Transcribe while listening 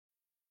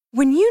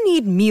When you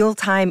need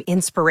mealtime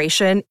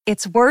inspiration,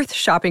 it's worth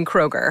shopping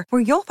Kroger,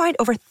 where you'll find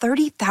over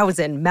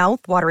 30,000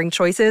 mouth-watering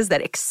choices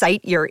that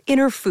excite your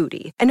inner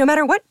foodie. And no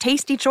matter what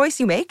tasty choice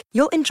you make,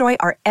 you'll enjoy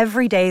our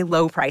everyday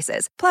low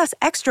prices, plus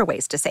extra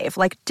ways to save,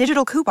 like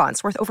digital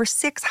coupons worth over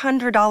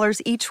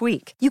 $600 each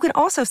week. You can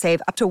also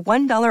save up to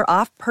 $1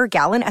 off per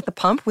gallon at the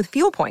pump with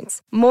fuel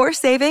points. More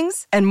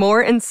savings and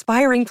more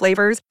inspiring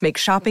flavors make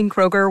shopping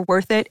Kroger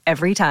worth it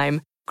every time.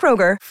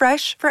 Kroger,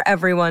 fresh for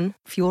everyone.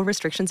 Fuel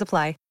restrictions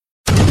apply.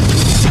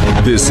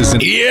 This is an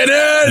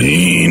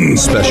ENN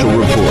special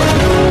report.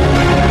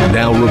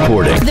 Now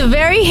reporting. The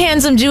very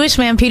handsome Jewish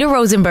man, Peter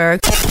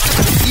Rosenberg.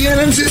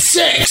 ENN's at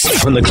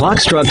 6. When the clock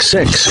struck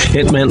 6,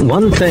 it meant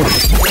one thing.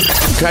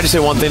 Can I just say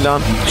one thing,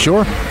 Don?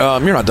 Sure.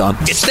 You're not Don.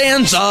 It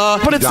stands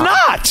but it's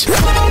not.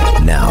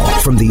 Now,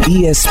 from the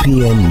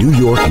ESPN New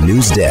York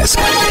news desk,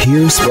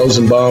 here's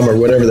Rosenbaum or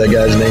whatever that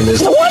guy's name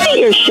is. No wonder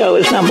your show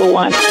is number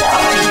one.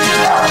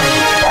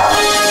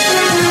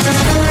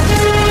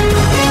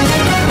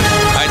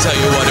 Tell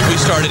you what, if we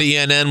started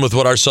ENN with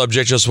what our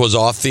subject just was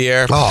off the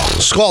air. Oh,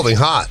 scalding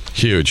hot.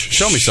 Huge.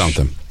 Show me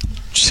something.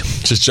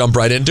 Just jump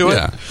right into it?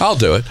 Yeah, I'll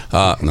do it.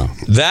 No.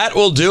 That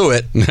will do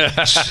it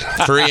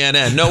for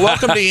ENN. No,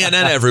 welcome to ENN,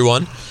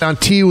 everyone. On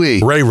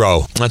Tiwi. Ray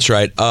Rowe. That's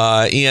right.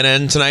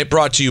 ENN tonight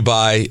brought to you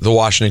by the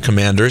Washington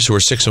Commanders, who are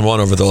 6-1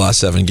 over the last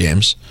 7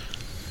 games.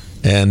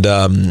 And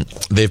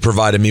they've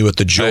provided me with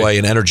the joy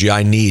and energy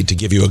I need to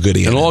give you a good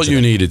ENN. And all today.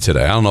 you needed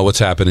today. I don't know what's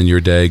happened in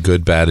your day,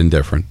 good, bad, and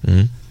different.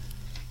 Mm-hmm.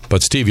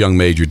 But Steve Young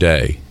made your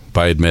day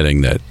by admitting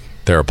that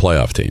they're a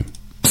playoff team.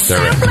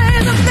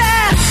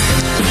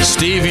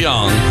 Steve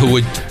Young, who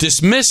would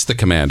dismiss the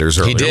Commanders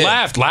earlier, he did.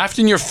 laughed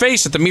in your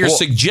face at the mere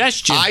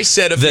suggestion. I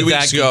said a few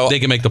weeks ago they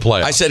can make the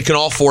playoffs. I said, can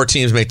all 4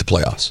 teams make the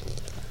playoffs?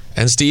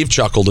 And Steve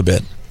chuckled a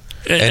bit.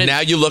 And now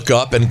you look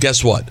up, and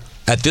guess what?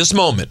 At this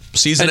moment,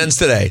 season ends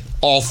today,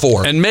 all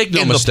 4. And make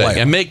no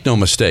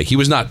mistake, he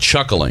was not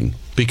chuckling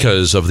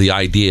because of the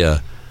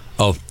idea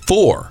of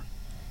 4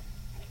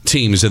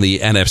 teams in the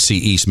NFC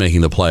East making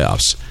the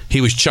playoffs.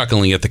 He was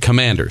chuckling at the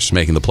Commanders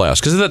making the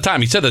playoffs. Because at the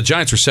time, he said the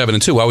Giants were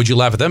 7-2. Why would you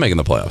laugh at them making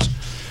the playoffs?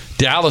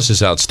 Dallas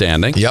is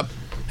outstanding. Yep.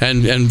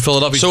 And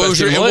Philadelphia. So it was.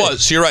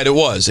 So you're right, it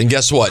was. And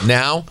guess what?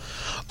 Now,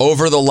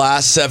 over the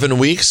last 7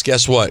 weeks,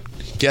 guess what?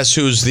 Guess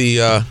who's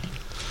the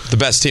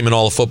best team in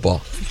all of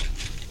football?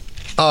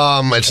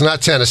 It's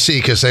not Tennessee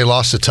because they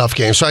lost a tough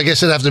game. So I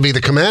guess it'd have to be the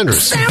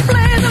Commanders.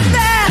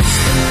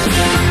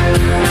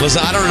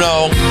 Listen, I don't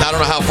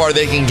know how far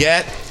they can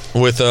get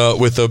with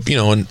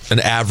an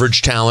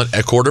average talent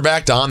at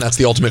quarterback. Don, that's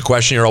the ultimate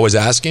question you're always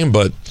asking.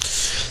 But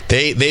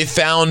they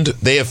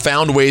have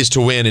found ways to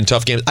win in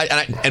tough games.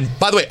 And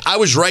by the way, I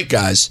was right,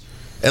 guys.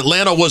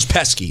 Atlanta was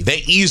pesky.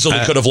 They easily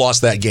could have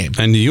lost that game.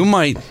 And you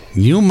might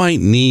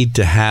need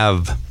to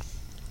have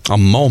a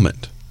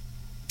moment.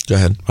 Go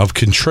ahead. Of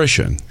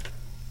contrition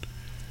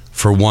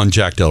for one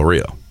Jack Del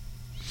Rio.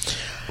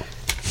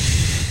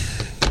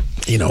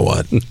 You know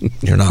what?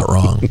 You're not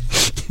wrong.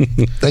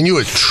 And you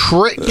were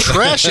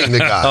trashing the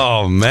guy.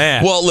 Oh,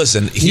 man. Well,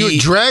 listen. You were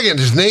dragging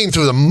his name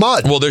through the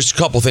mud. Well, there's a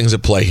couple things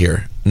at play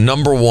here.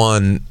 Number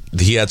one,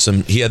 he had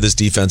this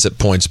defense at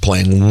points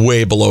playing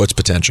way below its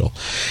potential.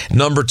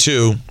 Number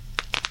two,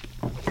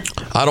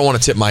 I don't want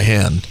to tip my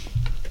hand.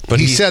 But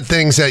he said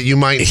things that you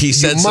might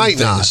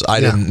not. I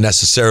didn't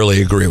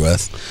necessarily agree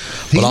with.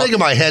 He's making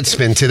my head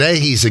spin. Today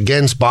he's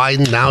against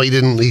Biden. Now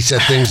he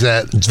said things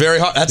that... It's very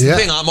hard. That's the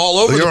thing. I'm all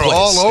over the place.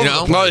 All over the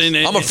place.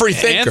 Well, I'm a free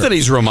thinker.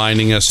 Anthony's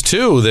reminding us,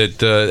 too,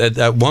 that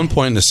at one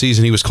point in the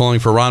season he was calling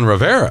for Ron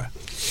Rivera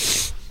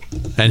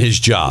and his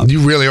job.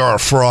 You really are a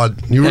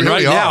fraud. You really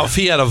right are. Now, if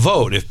he had a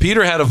vote, if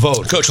Peter had a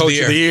vote, Coach of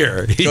the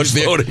Year, he's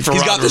voting for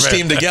Ron got this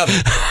team together.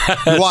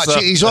 Watch,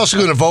 he's also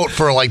going to vote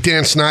for like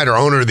Dan Snyder,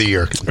 owner of the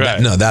year.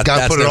 Right. No, got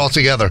to put it all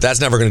together.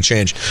 That's never going to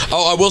change.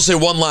 Oh, I will say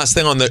one last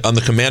thing on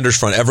the Commanders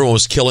front. Everyone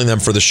was killing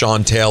them for the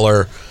Sean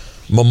Taylor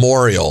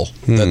memorial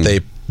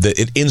that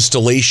the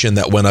installation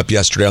that went up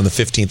yesterday on the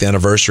 15th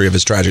anniversary of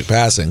his tragic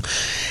passing,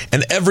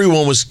 and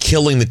everyone was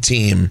killing the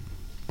team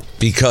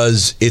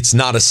because it's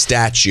not a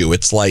statue.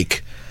 It's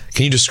like,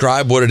 can you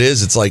describe what it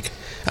is? It's like,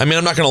 I mean,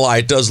 I'm not going to lie,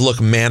 it does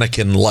look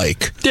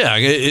mannequin-like. Yeah,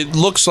 it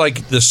looks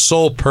like the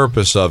sole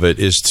purpose of it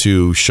is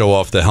to show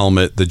off the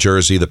helmet, the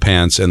jersey, the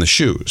pants, and the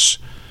shoes.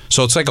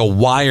 So it's like a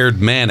wired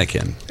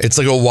mannequin. It's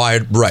like a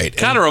wired, right.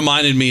 Kind of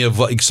reminded me of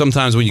like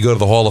sometimes when you go to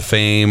the Hall of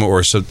Fame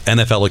or some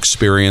NFL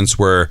experience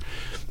where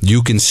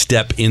you can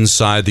step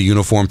inside the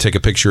uniform, take a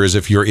picture as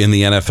if you're in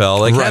the NFL.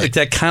 Like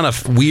that kind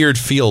of weird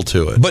feel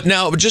to it. But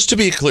now, just to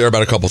be clear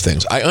about a couple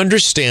things, I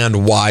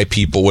understand why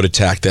people would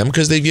attack them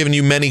because they've given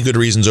you many good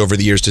reasons over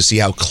the years to see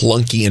how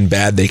clunky and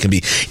bad they can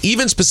be.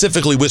 Even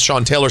specifically with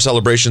Sean Taylor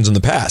celebrations in the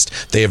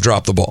past, they have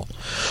dropped the ball.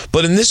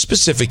 But in this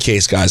specific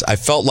case, guys, I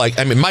felt like,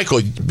 I mean,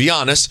 Michael, be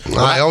honest.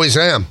 I always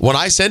am. When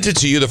I sent it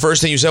to you, the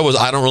first thing you said was,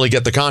 I don't really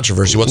get the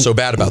controversy. What's so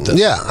bad about this?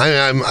 Yeah,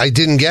 I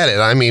didn't get it.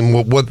 I mean,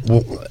 what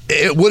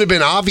it would have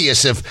been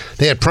obvious if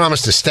they had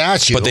promised a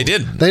statue. But they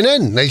didn't. They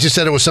didn't. They just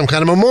said it was some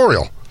kind of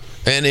memorial.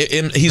 And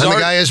the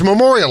guy is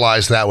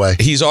memorialized that way.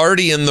 He's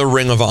already in the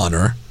Ring of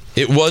Honor.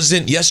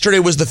 Yesterday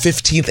was the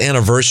 15th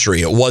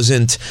anniversary. It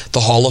wasn't the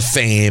Hall of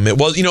Fame. It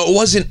wasn't. You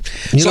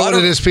know what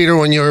it is, Peter?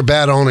 When you're a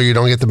bad owner, you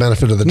don't get the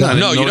benefit of the doubt.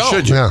 No, you don't.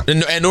 Should you? Yeah.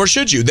 And nor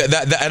should you.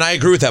 And I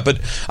agree with that. But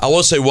I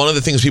will say one of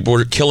the things people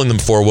were killing them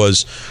for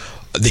was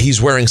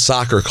he's wearing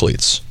soccer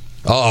cleats.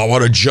 Oh,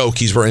 what a joke.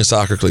 He's wearing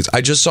soccer cleats.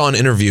 I just saw an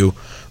interview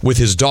with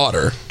his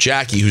daughter,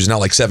 Jackie, who's now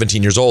like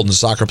 17 years old and a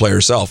soccer player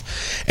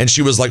herself. And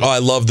she was like, I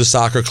love the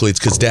soccer cleats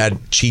because Dad,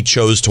 he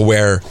chose to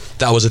wear,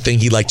 that was a thing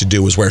he liked to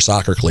do, was wear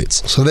soccer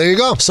cleats. So there you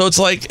go. So it's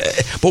like,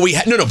 but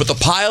the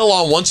pile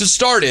on, once it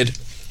started,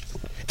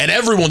 and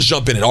everyone's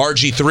jumping in.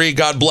 RG3,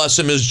 God bless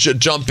him, is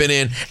jumping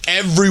in.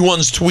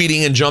 Everyone's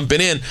tweeting and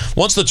jumping in.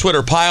 Once the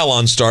Twitter pile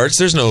on starts,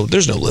 there's no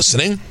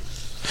listening.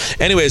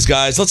 Anyways,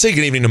 guys, let's say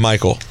good evening to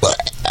Michael.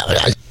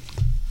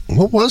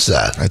 What was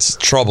that? That's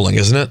troubling,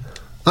 isn't it?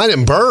 I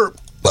didn't burp.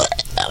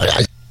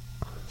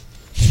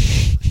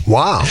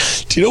 Wow.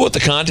 Do you know what the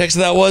context of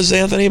that was,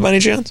 Anthony, by any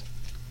chance?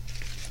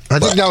 I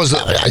think that was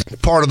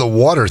part of the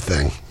water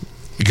thing.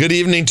 Good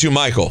evening to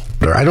Michael.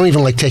 I don't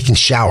even like taking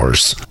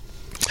showers.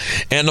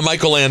 And to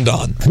Michael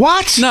Landon.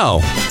 What?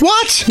 No.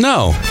 What?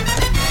 No.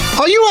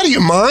 Are you out of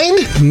your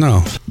mind?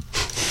 No.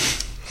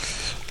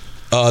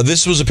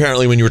 This was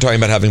apparently when you were talking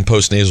about having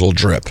postnasal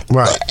drip.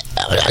 Right.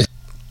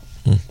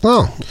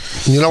 Oh,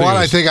 you know what?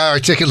 I think I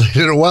articulated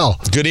it well.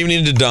 Good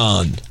evening to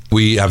Don.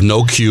 We have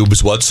no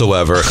cubes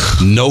whatsoever,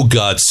 no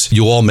guts.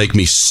 You all make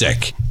me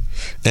sick.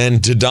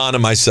 And to Don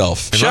and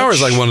myself. Shower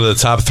is like one of the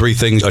top 3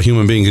 things a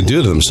human being can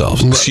do to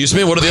themselves. Excuse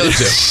me? What are the other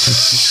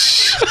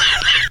 2?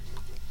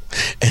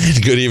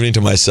 And good evening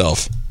to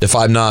myself. If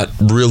I'm not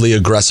really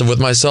aggressive with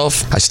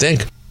myself, I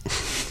stink.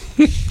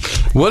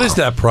 What is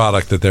that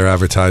product that they're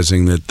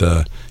advertising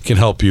that can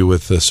help you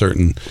with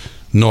certain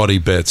naughty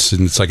bits,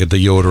 and it's like a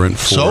deodorant for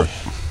soap?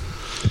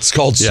 It's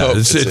called soap.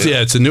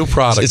 It's a new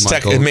product. It's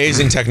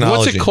amazing technology.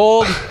 What's it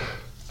called?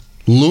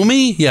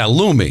 Lumi? Yeah,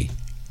 Lumi.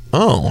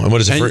 Oh, and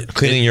what is it for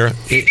cleaning your?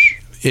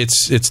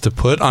 It's to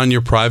put on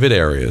your private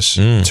areas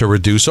to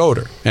reduce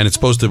odor, and it's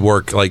supposed to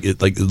work like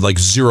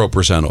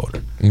 0%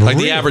 odor. Really? Like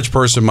the average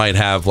person might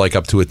have like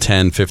up to a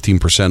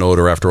 10-15%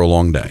 odor after a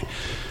long day.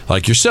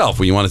 Like yourself,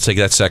 when you want to take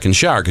that second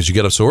shower because you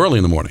get up so early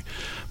in the morning.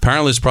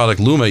 Apparently, this product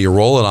Lumi, you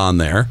roll it on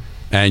there,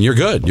 and you're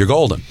good. You're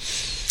golden.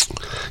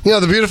 You know,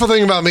 the beautiful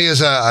thing about me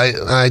is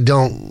I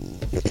don't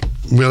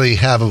really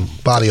have a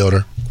body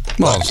odor.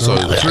 Well, so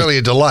it's really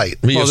a delight.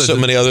 You have so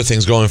many other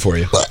things going for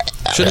you.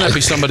 Shouldn't that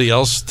be somebody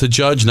else to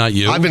judge, not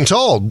you? I've been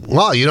told,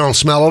 well, you don't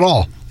smell at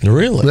all.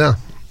 Really? Yeah.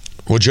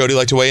 Would Jody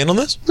like to weigh in on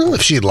this? Well,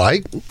 if she'd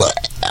like.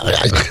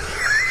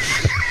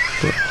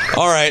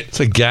 All right. It's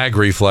a gag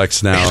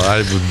reflex now. I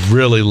would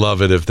really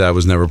love it if that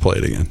was never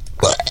played again.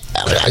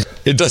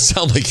 It does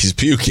sound like he's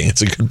puking.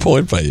 It's a good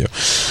point by you.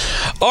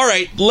 All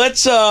right,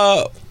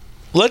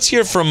 let's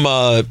hear from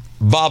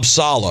Bob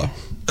Saleh,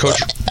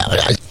 Coach.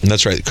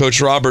 That's right,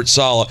 Coach Robert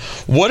Saleh.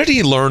 What did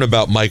he learn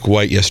about Mike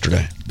White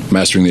yesterday?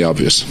 Mastering the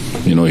obvious.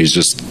 You know,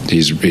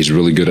 he's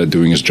really good at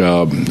doing his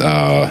job.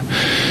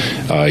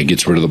 He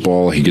gets rid of the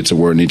ball. He gets it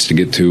where it needs to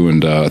get to.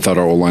 And I thought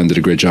our O-line did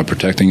a great job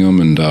protecting him.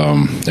 And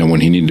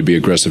when he needed to be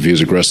aggressive, he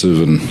was aggressive.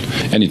 And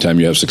anytime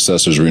you have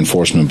success, there's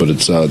reinforcement. But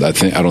I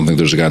don't think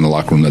there's a guy in the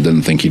locker room that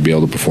didn't think he'd be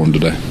able to perform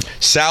today.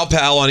 Sal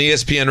Powell on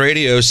ESPN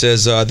Radio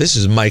says this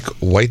is Mike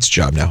White's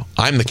job now.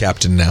 I'm the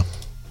captain now.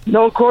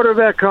 No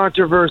quarterback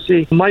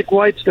controversy. Mike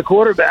White's the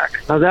quarterback.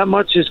 Now, that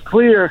much is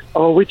clear.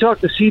 We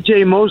talked to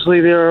C.J.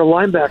 Mosley, their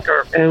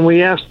linebacker, and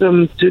we asked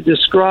him to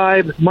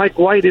describe Mike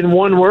White in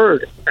one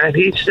word, and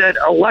he said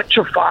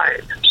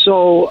electrifying.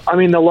 So, I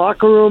mean, the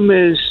locker room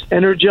is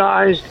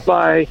energized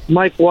by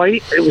Mike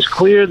White. It was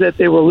clear that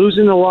they were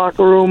losing the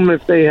locker room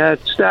if they had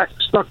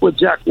stuck with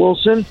Zach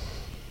Wilson.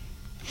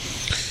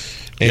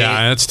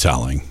 Yeah, that's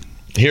telling.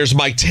 Here's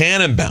Mike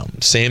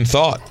Tannenbaum. Same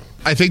thought.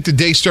 I think the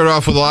day started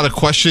off with a lot of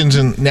questions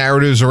and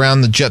narratives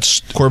around the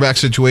Jets quarterback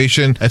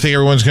situation. I think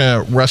everyone's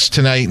going to rest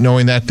tonight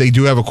knowing that they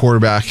do have a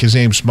quarterback. His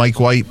name's Mike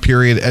White,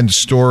 period, end of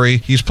story.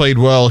 He's played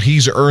well.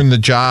 He's earned the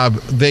job.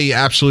 They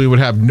absolutely would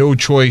have no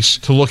choice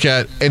to look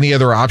at any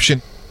other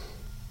option.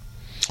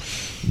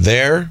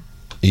 There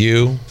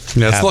you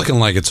it's looking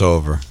like it's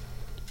over.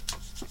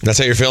 That's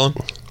how you're feeling?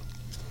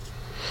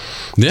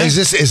 Yeah. Is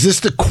this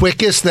the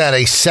quickest that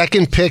a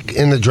second pick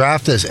in the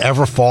draft has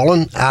ever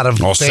fallen out of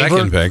favor?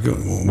 Second pick?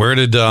 Where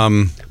did...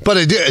 But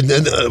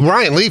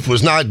Ryan Leaf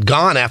was not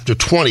gone after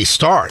 20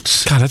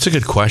 starts. God, that's a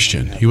good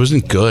question. He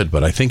wasn't good,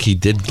 but I think he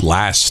did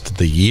last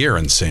the year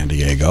in San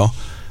Diego.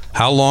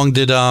 How long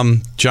did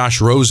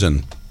Josh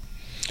Rosen...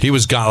 He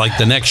was got like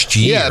the next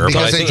year. Yeah,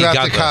 because they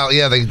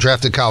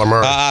drafted Kyler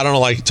Murray. I don't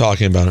like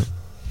talking about it.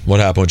 What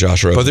happened with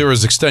Josh Rosen? But there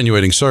was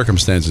extenuating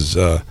circumstances.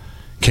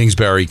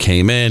 Kingsbury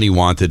came in. He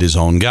wanted his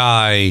own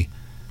guy.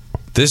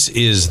 This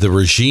is the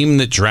regime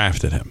that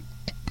drafted him.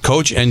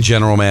 Coach and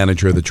general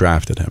manager that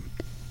drafted him.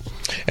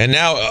 And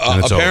now,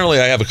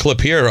 apparently, I have a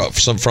clip here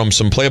from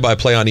some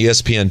play-by-play on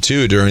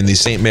ESPN2 during the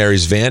St.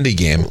 Mary's Vandy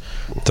game.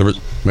 Wait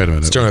a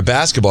minute. During a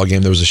basketball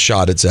game, there was a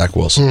shot at Zach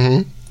Wilson.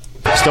 Mm-hmm.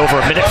 Just over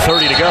a minute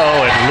 30 to go,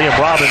 and Liam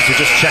Robbins, who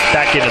just checked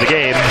back into the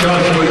game,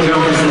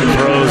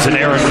 throws an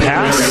errant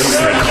pass.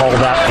 They call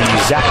that the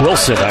Zach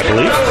Wilson, I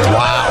believe.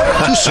 Wow.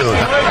 Too soon.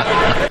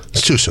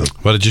 It's too soon.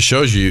 But it just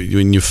shows you,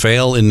 when you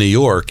fail in New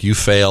York, you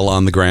fail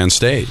on the grand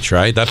stage,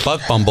 right? That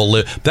butt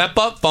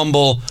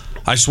fumble,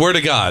 I swear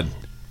to God,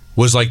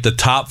 was like the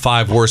top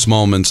 5 worst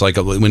moments, like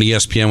when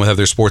ESPN would have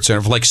their Sports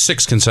Center for like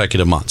 6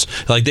 consecutive months.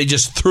 Like they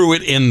just threw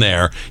it in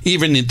there,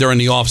 even during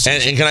the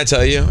offseason. And can I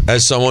tell you,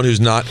 as someone who's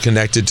not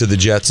connected to the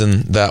Jets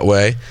in that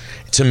way,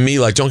 to me,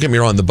 like, don't get me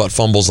wrong, the butt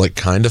fumble's like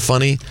kind of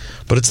funny,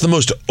 but it's the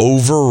most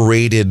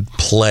overrated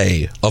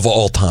play of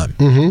all time.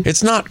 Mm-hmm.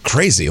 It's not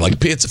crazy.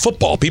 Like, it's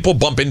football. People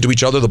bump into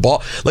each other. The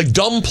ball, like,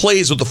 dumb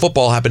plays with the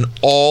football happen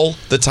all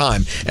the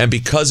time. And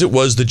because it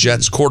was the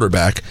Jets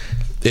quarterback,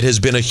 it has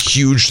been a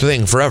huge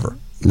thing forever.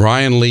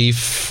 Ryan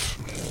Leaf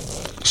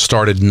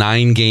started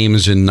 9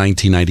 games in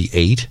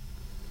 1998.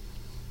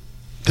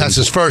 That's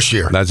his first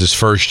year. That's his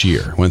first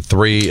year. Went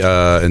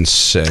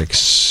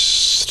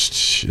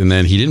 3-6, and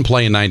then he didn't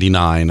play in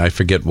 99. I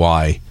forget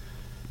why.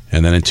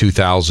 And then in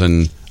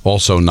 2000,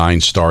 also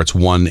 9 starts,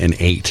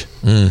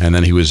 1-8. And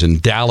then he was in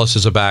Dallas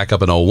as a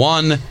backup in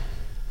 01.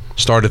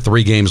 Started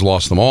 3 games,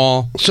 lost them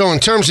all. So in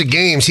terms of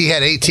games, he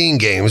had 18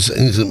 games.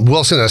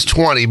 Wilson has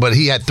 20, but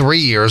he had 3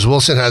 years.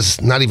 Wilson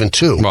has not even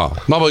 2. Well,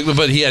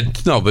 but he had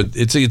but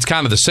it's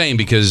kind of the same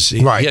because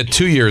he had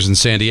 2 years in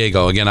San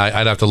Diego. Again,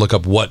 I'd have to look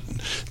up what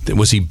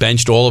was he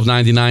benched all of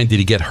 99? Did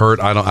he get hurt?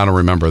 I don't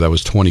remember. That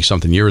was 20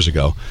 something years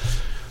ago.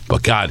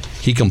 But God,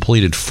 he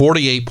completed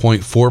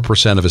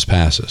 48.4% of his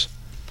passes,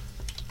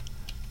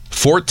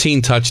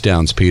 14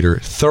 touchdowns, Peter,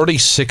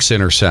 36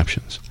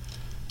 interceptions.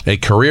 A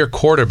career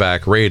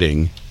quarterback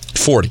rating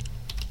 40.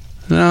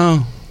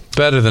 No,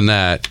 better than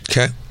that.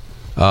 Okay.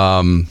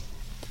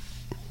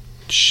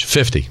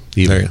 50.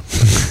 Even. There you go.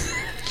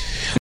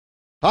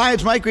 Hi,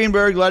 it's Mike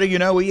Greenberg letting you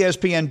know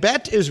ESPN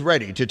Bet is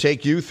ready to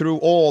take you through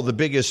all the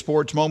biggest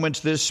sports moments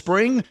this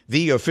spring.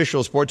 The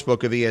official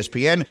sportsbook of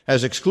ESPN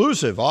has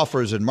exclusive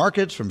offers and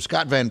markets from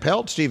Scott Van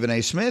Pelt, Stephen A.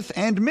 Smith,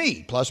 and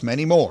me, plus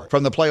many more.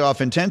 From the playoff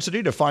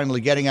intensity to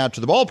finally getting out to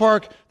the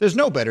ballpark, there's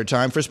no better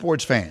time for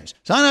sports fans.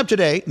 Sign up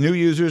today. New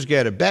users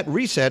get a bet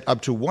reset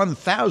up to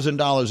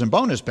 $1,000 in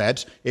bonus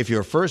bets if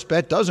your first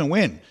bet doesn't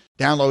win.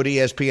 Download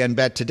ESPN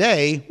Bet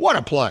today. What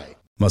a play.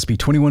 Must be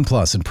 21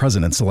 plus and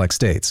present in select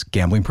states.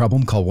 Gambling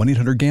problem? Call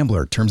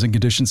 1-800-GAMBLER. Terms and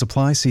conditions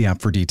apply. See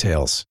app for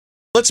details.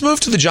 Let's move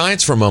to the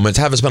Giants for a moment.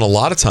 Haven't spent a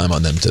lot of time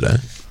on them today.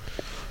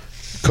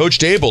 Coach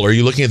Dable, are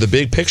you looking at the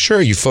big picture? Or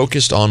are you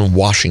focused on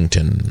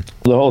Washington?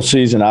 The whole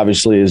season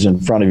obviously is in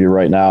front of you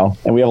right now,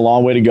 and we have a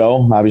long way to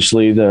go.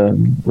 Obviously, the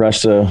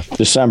rest of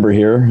December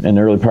here and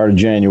the early part of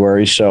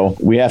January, so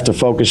we have to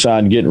focus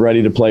on getting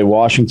ready to play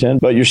Washington.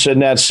 But you're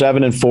sitting at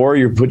 7-4.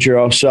 You put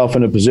yourself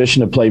in a position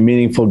to play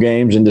meaningful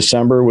games in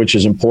December, which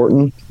is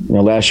important. You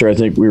know, last year I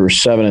think we were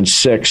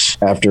 7-6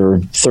 after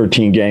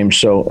 13 games.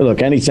 So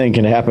look, anything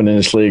can happen in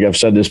this league. I've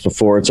said this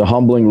before. It's a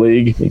humbling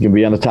league. You can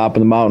be on the top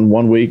of the mountain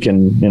one week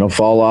and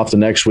fall off the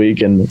next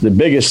week. And the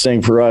biggest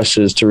thing for us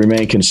is to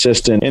remain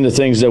consistent in the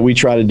things that we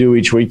try to do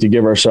each week to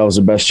give ourselves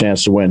the best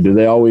chance to win. Do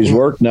they always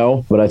work?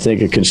 No, but I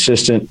think a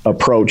consistent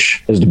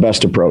approach is the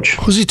best approach.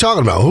 Who's he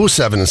talking about? Who was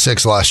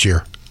 7-6 last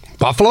year?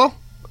 Buffalo?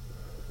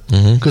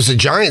 Because the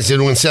Giants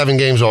didn't win 7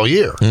 games all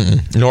year.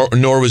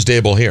 Nor was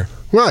Dable here.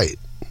 Right.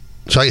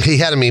 So he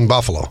had to mean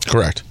Buffalo.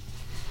 Correct.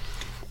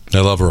 I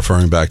love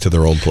referring back to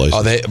their old place.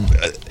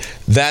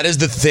 That is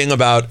the thing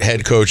about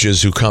head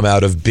coaches who come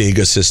out of big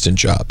assistant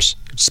jobs.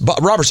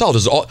 Robert Saleh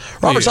does all.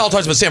 Saleh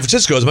talks about San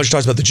Francisco as much as he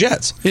talks about the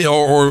Jets,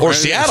 or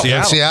Seattle.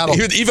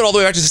 Even all the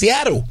way back to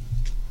Seattle.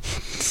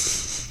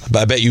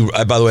 I bet you.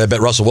 By the way, I bet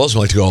Russell Wilson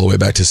would like to go all the way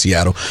back to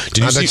Seattle.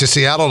 I bet you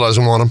Seattle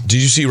doesn't want him.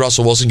 Did you see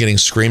Russell Wilson getting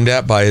screamed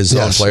at by his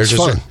own players?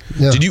 It's fun.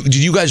 Yeah. Did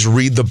you guys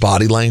read the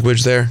body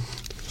language there?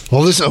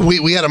 Well,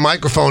 we had a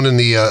microphone in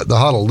the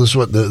huddle. This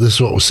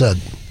is what was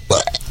said.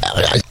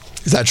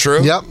 Is that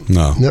true?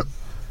 No. Yep.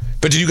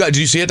 But did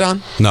you see it,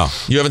 Don? No.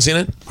 You haven't seen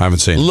it? I haven't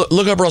seen it.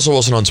 Look up Russell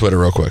Wilson on Twitter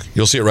real quick.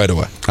 You'll see it right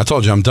away. I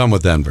told you I'm done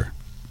with Denver.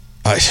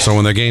 So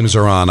when their games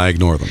are on, I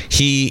ignore them.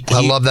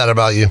 I love that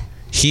about you.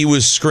 He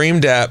was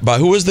screamed at by,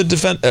 who was the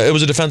it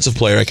was a defensive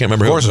player. I can't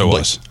remember who it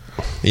was.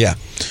 Yeah.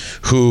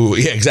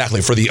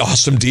 Exactly, for the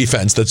awesome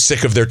defense that's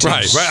sick of their team.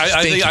 Right.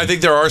 I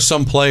think there are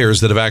some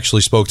players that have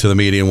actually spoke to the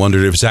media and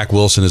wondered if Zach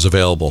Wilson is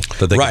available.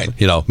 That they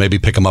could, maybe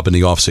pick him up in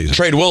the offseason.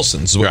 Trade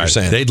Wilson is what you're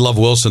saying. They'd love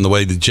Wilson the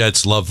way the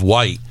Jets love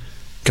White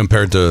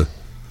compared to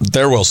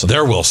their Wilson.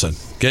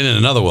 Getting in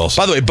another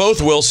Wilson. By the way,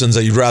 both Wilsons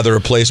that you'd rather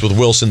replace with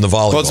Wilson the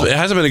volleyball. Well, it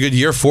hasn't been a good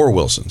year for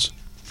Wilsons.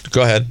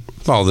 Go ahead.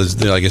 Well,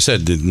 like I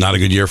said, not a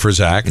good year for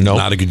Zach. Nope.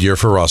 Not a good year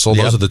for Russell.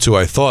 Those are the two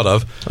I thought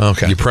of.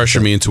 Okay. You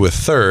pressure me into a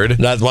third.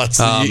 You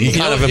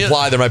kind of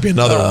imply there might be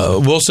another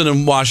one. Wilson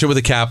and Washington with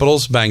the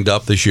Capitals banged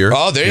up this year.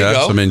 Oh, there you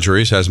go. Some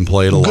injuries. Hasn't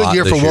played a lot. Good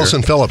year for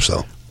Wilson Phillips,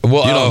 though.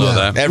 Well, you don't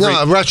know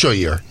that. Retro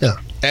year. Yeah.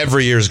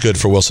 Every year is good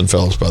for Wilson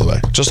Phillips, by the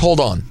way. Just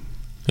hold on.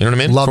 You know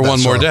what I mean? For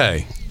one more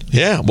day.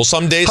 Yeah. Well,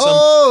 some days,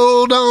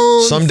 hold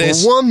on. Some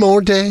days, for one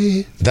more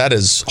day.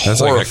 That's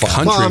horrifying. Like a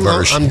country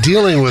version. I'm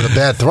dealing with a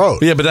bad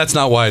throat. Yeah, but that's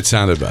not why it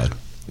sounded bad.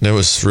 It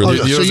was really.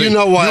 So you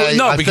know why?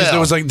 No, I because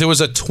fell. there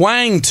was a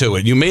twang to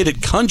it. You made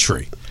it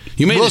country.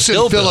 You made Wilson it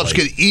hillbilly. Phillips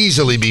could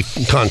easily be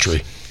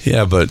country.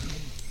 Yeah, but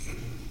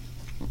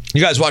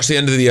you guys watched the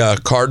end of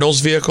the Cardinals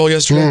vehicle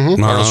yesterday?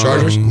 Mm-hmm. Cardinals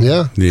Chargers?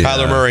 Yeah.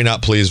 Kyler Murray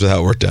not pleased with how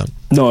it worked out.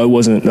 No, it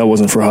wasn't. That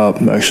wasn't for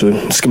Hop, actually.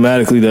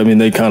 Schematically, I mean,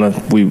 they kind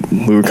of, we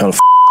were kind of.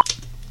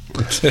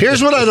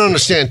 Here's what I don't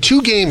understand.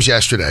 2 games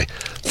yesterday.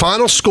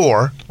 Final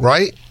score,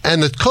 right?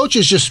 And the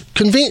coaches just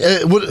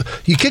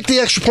you kick the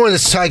extra point,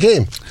 it's a tie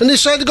game. And they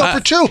decided to go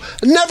for 2.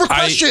 Never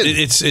questioned.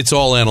 It's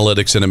all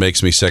analytics, and it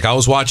makes me sick. I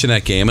was watching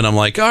that game, and I'm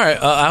like, all right,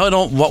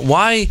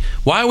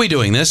 why are we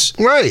doing this?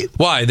 Right.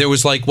 Why? There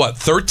was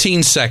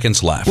 13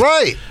 seconds left.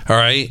 Right. All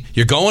right.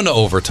 You're going to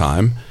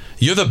overtime.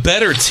 You're the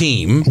better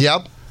team.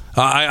 Yep.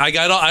 I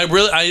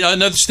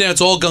understand it's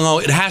all going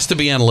on. It has to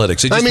be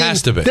analytics. It just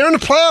has to be. They're in the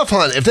playoff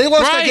hunt. If they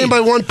lost that game by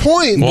 1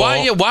 point,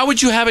 why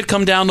would you have it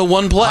come down to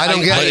one play? I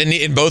don't get it.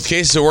 In both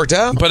cases, it worked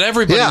out. But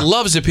everybody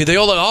loves it. They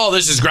all like, oh,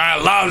 this is great.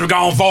 I love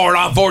going forward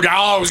on 4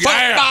 dollars.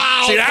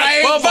 Football. See,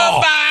 that's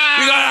football.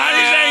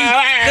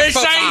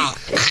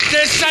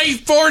 This ain't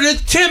for the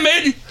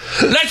timid.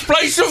 Let's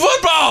play some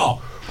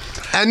football.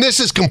 And this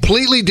is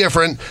completely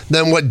different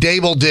than what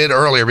Dable did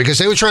earlier because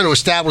they were trying to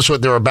establish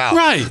what they're about.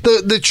 Right.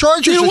 The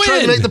Chargers are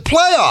trying to make the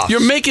playoffs.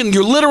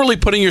 You're literally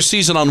putting your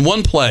season on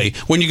one play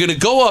when you're going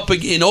to go up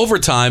in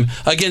overtime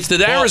against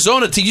the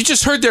Arizona team. You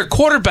just heard their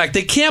quarterback.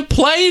 They can't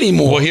play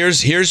anymore. Well,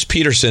 here's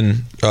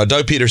Peterson,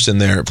 Doug Peterson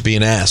there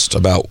being asked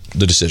about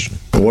the decision.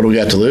 What do we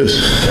got to lose?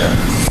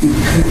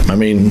 I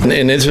mean,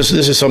 and this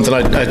is something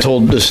I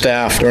told the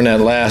staff during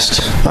that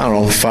last,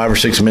 5 or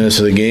 6 minutes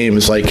of the game.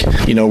 It's like,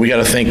 we got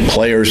to think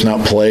players,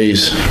 not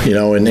plays,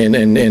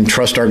 and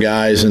trust our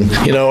guys. And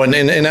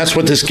that's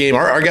what this game,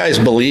 our guys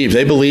believe.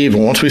 They believe,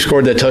 and once we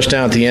scored that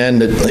touchdown at the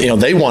end, that,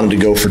 they wanted to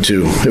go for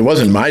 2. It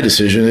wasn't my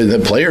decision. The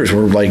players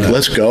were like,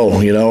 let's go,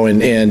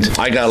 and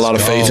I got a lot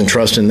of faith and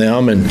trust in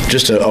them, and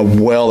just a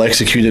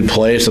well-executed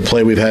play. It's the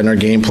play we've had in our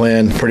game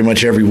plan pretty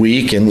much every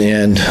week, and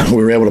we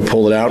were able to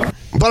pull it out.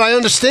 But I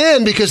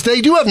understand because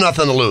they do have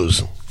nothing to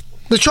lose.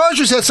 The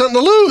Chargers had something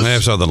to lose. They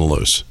have something to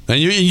lose. And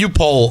you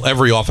poll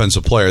every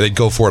offensive player, they'd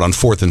go for it on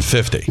 4th and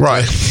 50.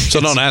 Right. So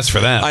don't ask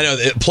for that. I know.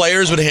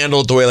 Players would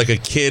handle it the way like a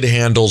kid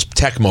handles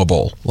Tecmo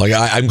Bowl. Like,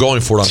 I'm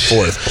going for it on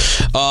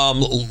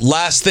 4th.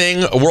 Last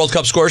thing, World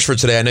Cup scores for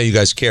today. I know you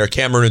guys care.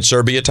 Cameroon and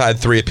Serbia tied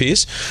 3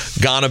 apiece.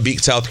 Ghana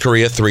beat South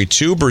Korea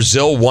 3-2.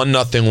 Brazil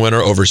 1-0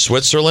 winner over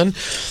Switzerland.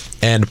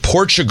 And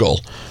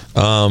Portugal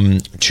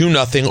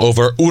 2-0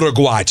 over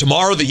Uruguay.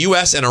 Tomorrow, the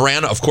U.S. and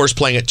Iran, of course,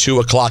 playing at 2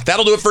 o'clock.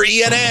 That'll do it for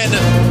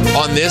ENN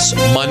on this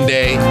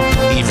Monday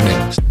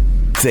evening.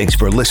 Thanks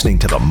for listening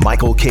to the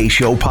Michael K.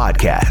 Show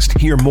podcast.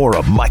 Hear more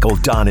of Michael,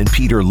 Don, and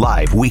Peter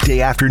live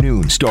weekday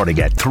afternoon starting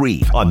at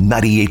 3 on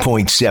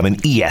 98.7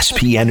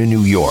 ESPN in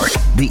New York,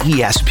 the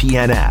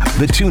ESPN app,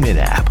 the TuneIn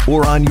app,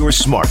 or on your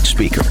smart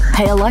speaker.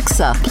 Hey,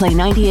 Alexa, play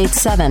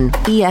 98.7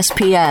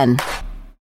 ESPN.